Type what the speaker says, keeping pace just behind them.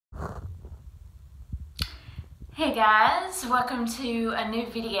Hey guys, welcome to a new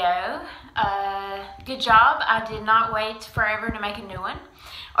video. Good job, I did not wait forever to make a new one.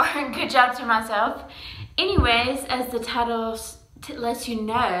 Or good job to myself. Anyways, as the title lets you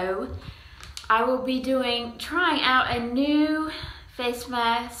know, I will be trying out a new face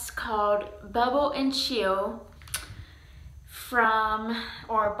mask called Bubble and Chill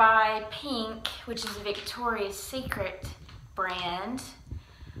by Pink, which is a Victoria's Secret brand.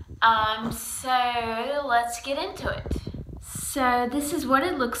 So let's get into it. So this is what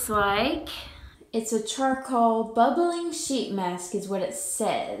it looks like. It's a charcoal bubbling sheet mask is what it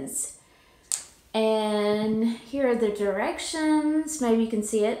says. And here are the directions. Maybe you can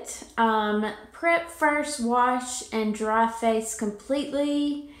see it. Prep first, wash and dry face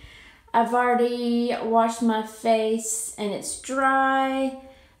completely. I've already washed my face and it's dry.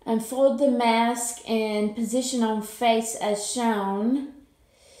 Unfold the mask and position on face as shown.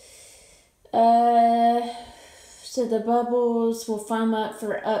 So the bubbles will foam up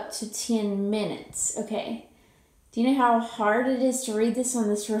for up to 10 minutes. Okay. Do you know how hard it is to read this on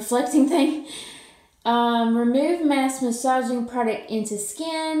this reflecting thing? Remove mask massaging product into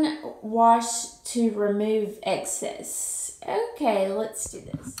skin. Wash to remove excess. Okay, let's do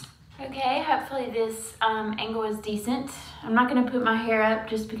this. Okay, hopefully this angle is decent. I'm not going to put my hair up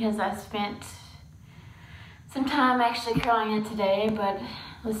just because I spent some time actually curling it today, but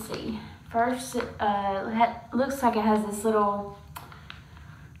let's see. First, it looks like it has this little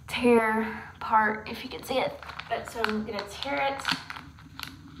tear part, if you can see it. But so I'm gonna tear it,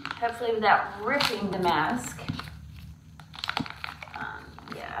 hopefully without ripping the mask.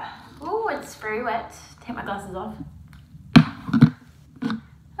 Yeah. Ooh, it's very wet. Take my glasses off.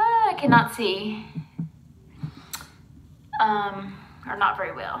 I cannot see. Or not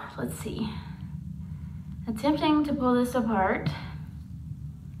very well. Let's see. Attempting to pull this apart.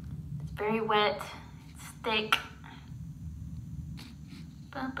 Very wet, it's thick.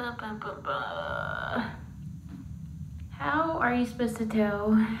 How are you supposed to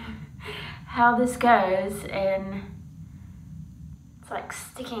tell how this goes? And it's like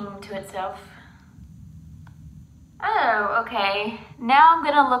sticking to itself. Oh, okay. Now I'm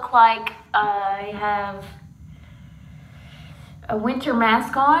gonna look like I have a winter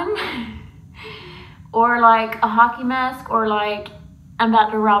mask on, or like a hockey mask, or like I'm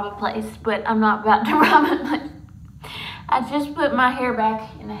about to rob a place, but I'm not about to rob a place. I just put my hair back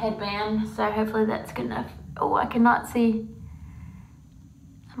in a headband, so hopefully that's good enough. Oh, I cannot see.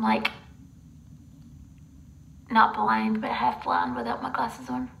 I'm like, not blind, but half blind without my glasses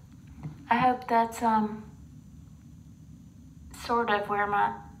on. I hope that's sort of where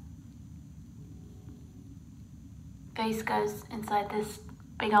my face goes inside this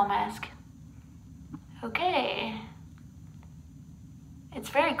big old mask. Okay. It's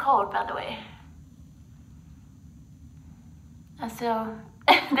very cold, by the way. So,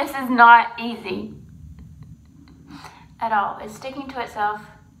 this is not easy at all. It's sticking to itself,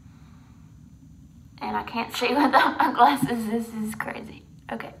 and I can't see without my glasses. This is crazy.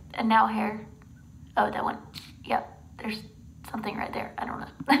 Okay, and now hair. Oh, that one. Yep, there's something right there. I don't know.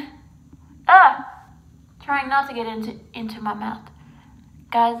 Trying not to get into my mouth.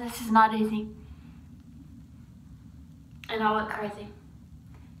 Guys, this is not easy. And I look crazy.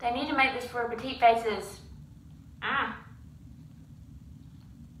 They need to make this for petite faces.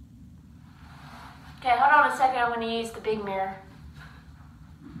 Okay, hold on a second. I'm going to use the big mirror.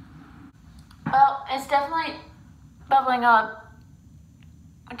 Well, it's definitely bubbling up,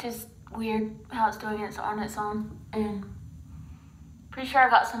 which is weird how it's doing it on its own. And pretty sure I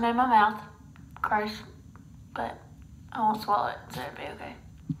got some in my mouth. Gross. But I won't swallow it, so it'll be okay.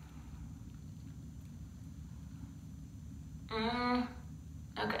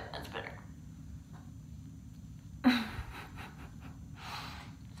 Okay, that's better.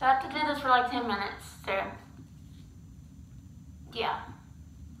 So I have to do this for like 10 minutes, so yeah.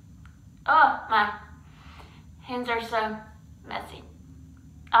 Oh, my hands are so messy.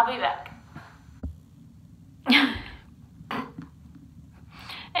 I'll be back.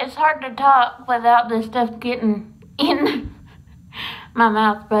 It's hard to talk without this stuff getting in my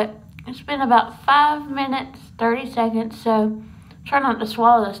mouth, but it's been about 5 minutes, 30 seconds, so try not to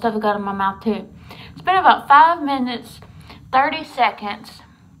swallow the stuff I got in my mouth too. It's been about 5 minutes, 30 seconds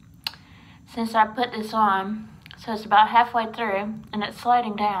since I put this on. So it's about halfway through and it's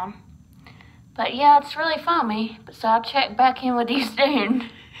sliding down. But yeah, it's really foamy. So I'll check back in with you soon.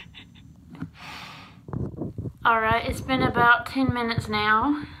 Alright, it's been about 10 minutes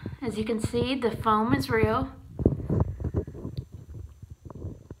now. As you can see, the foam is real.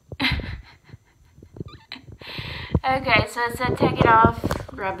 Okay, so it said take it off,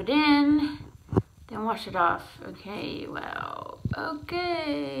 rub it in, then and wash it off. Okay, wow.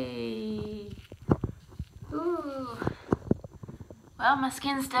 Okay. Ooh. Well, my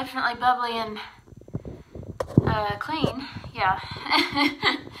skin's definitely bubbly and clean. Yeah.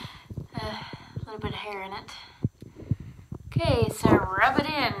 A little bit of hair in it. Okay, so rub it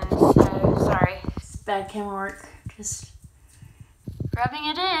in. So, sorry. It's bad camera work. Just rubbing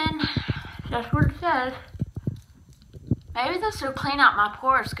it in. That's what it says. Maybe this will clean out my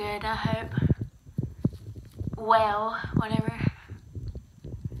pores good, I hope. Well, whatever.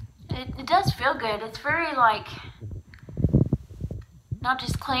 It does feel good. It's very, like, not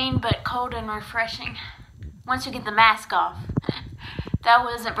just clean, but cold and refreshing. Once you get the mask off. That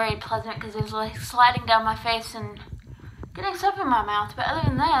wasn't very pleasant because it was, like, sliding down my face and getting stuff in my mouth. But other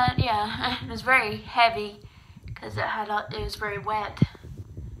than that, yeah, it was very heavy because it was very wet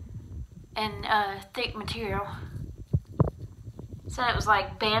and thick material. So it was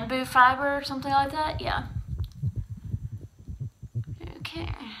like bamboo fiber or something like that. Yeah.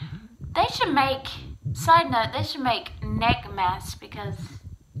 Okay. They should make, side note, they should make neck masks because,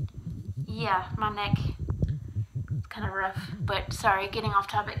 yeah, my neck is kind of rough. But sorry, getting off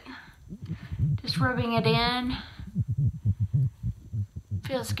topic. Just rubbing it in.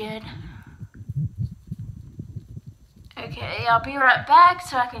 Feels good. Okay, I'll be right back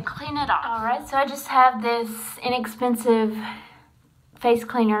so I can clean it off. Alright, so I just have this inexpensive face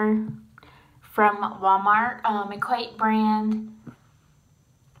cleaner from Walmart, Equate brand.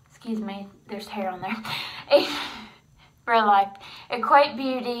 Excuse me, there's hair on there. Real life. Equate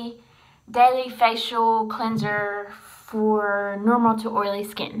Beauty Daily Facial Cleanser for normal to oily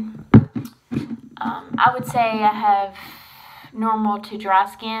skin. I would say I have normal to dry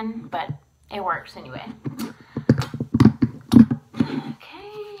skin, but it works anyway.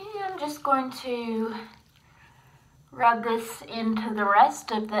 Okay, I'm just going to rub this into the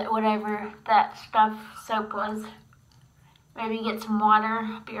rest of whatever that soap was. Maybe get some water.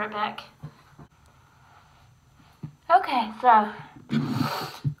 I'll be right back. Okay, so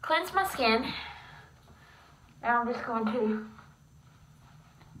cleanse my skin. Now I'm just going to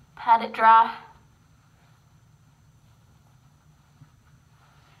pat it dry.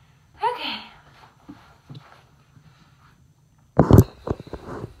 Okay.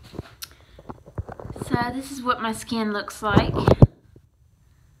 So this is what my skin looks like.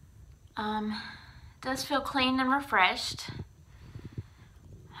 It does feel clean and refreshed.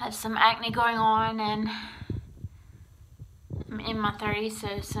 Have some acne going on and I'm in my 30s,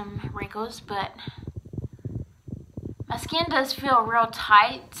 so some wrinkles, but my skin does feel real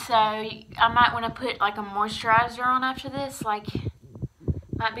tight, so I might want to put like a moisturizer on after this. Like,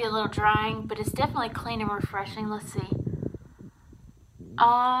 might be a little drying, but it's definitely clean and refreshing. Let's see.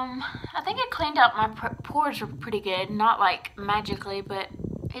 I think it cleaned out my pores pretty good. Not like magically, but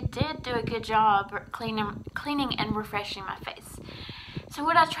it did do a good job cleaning and refreshing my face. So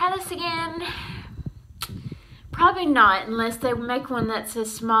would I try this again? Probably not, unless they make one that's a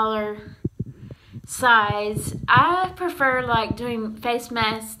smaller size. I prefer like doing face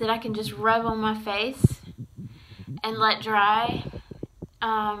masks that I can just rub on my face and let dry.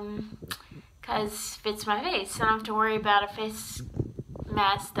 Because it fits my face. I don't have to worry about a face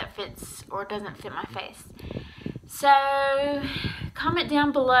mask that fits or doesn't fit my face. So comment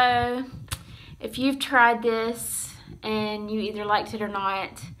down below if you've tried this and you either liked it or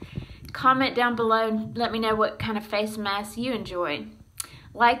not. Comment down below and let me know what kind of face mask you enjoyed.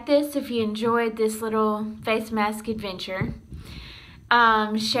 Like this if you enjoyed this little face mask adventure.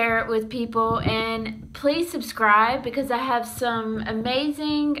 Share it with people, and please subscribe because I have some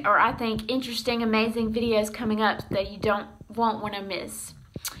amazing, or I think interesting, amazing videos coming up that you won't want to miss.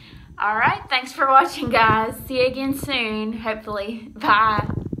 Alright, thanks for watching, guys. See you again soon, hopefully. Bye.